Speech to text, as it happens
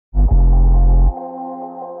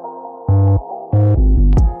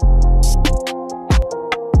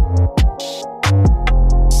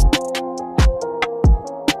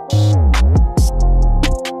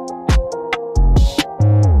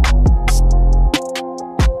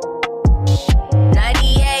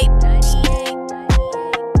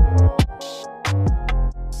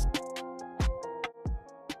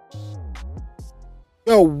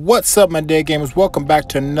What's up, my dead gamers? Welcome back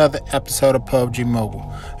to another episode of PUBG Mobile.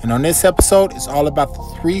 And on this episode, it's all about the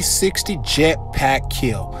 360 jetpack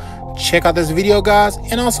kill. Check out this video, guys,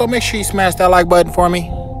 and also make sure you smash that like button for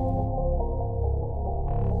me.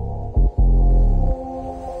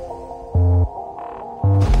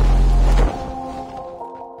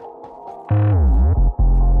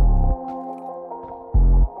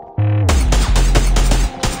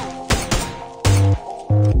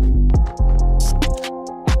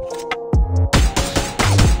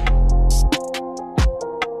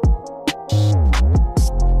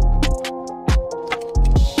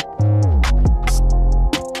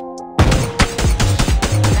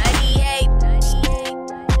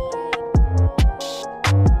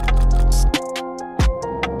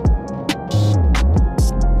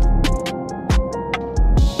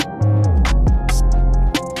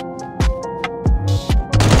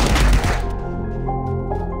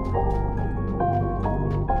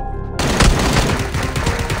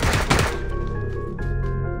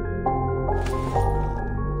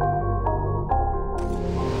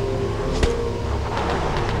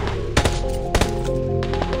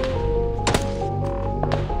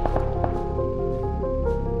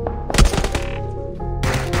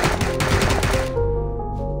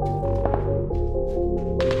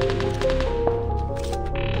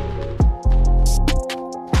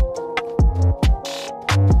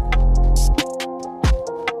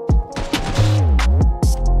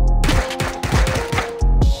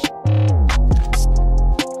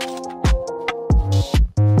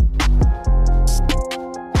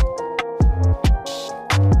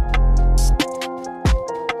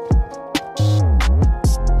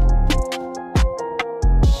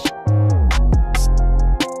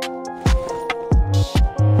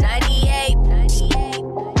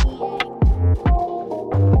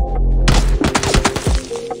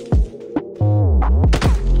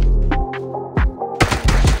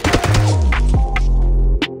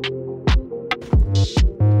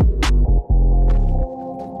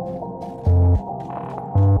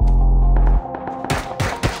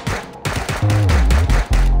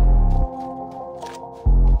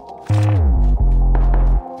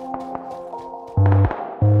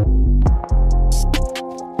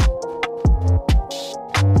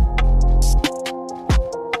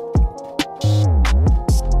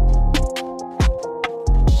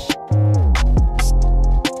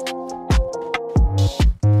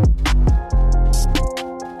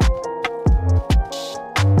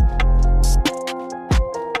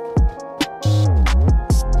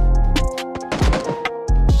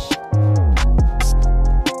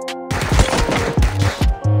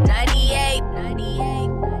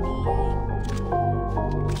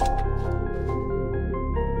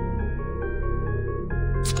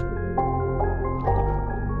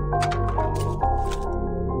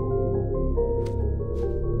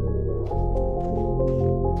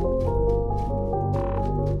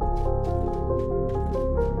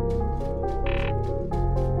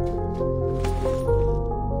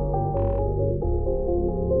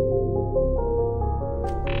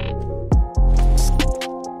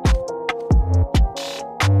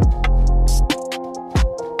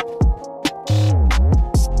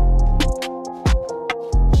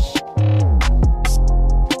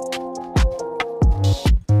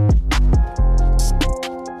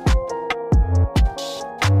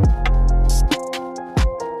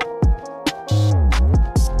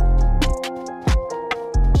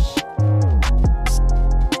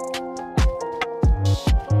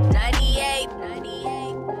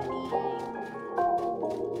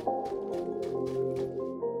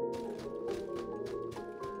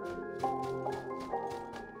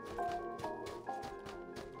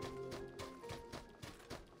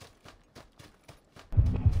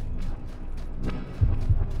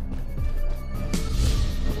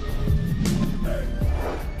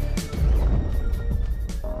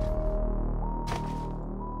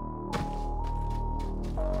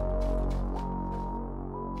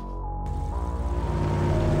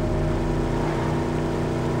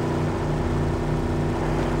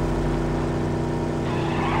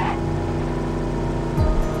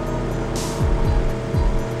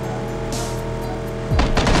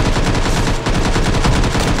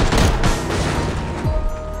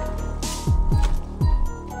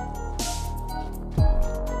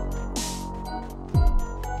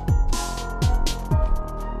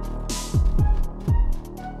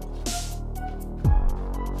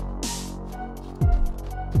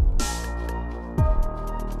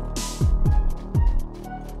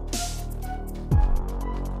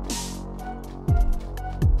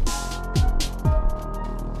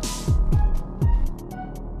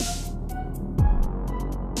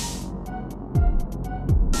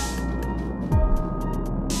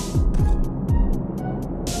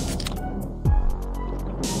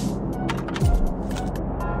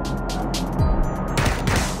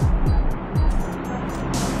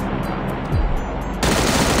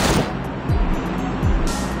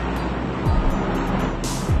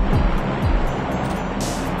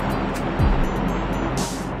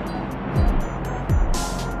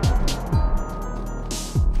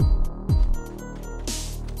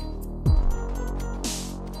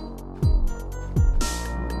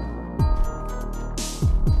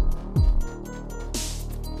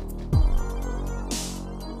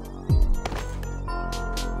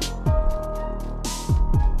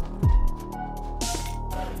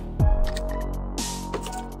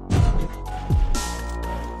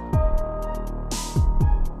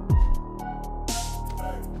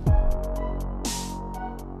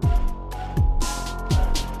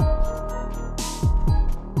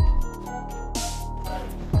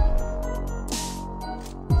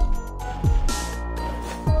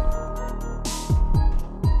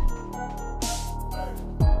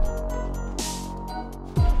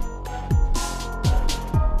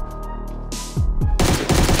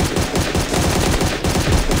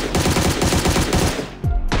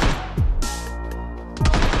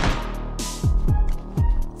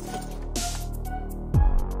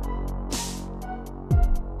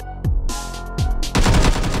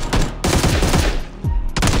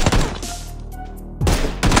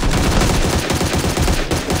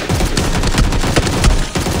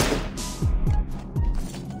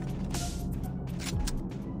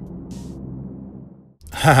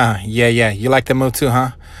 Yeah, you like that move too,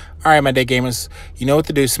 huh? All right, my day gamers, you know what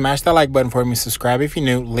to do. Smash that like button for me. Subscribe if you're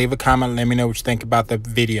new. Leave a comment. Let me know what you think about the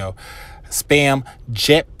video. Spam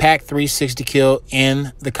Jetpack 360 kill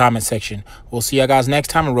in the comment section. We'll see y'all guys next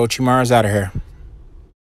time, and Rochimaru's out of here.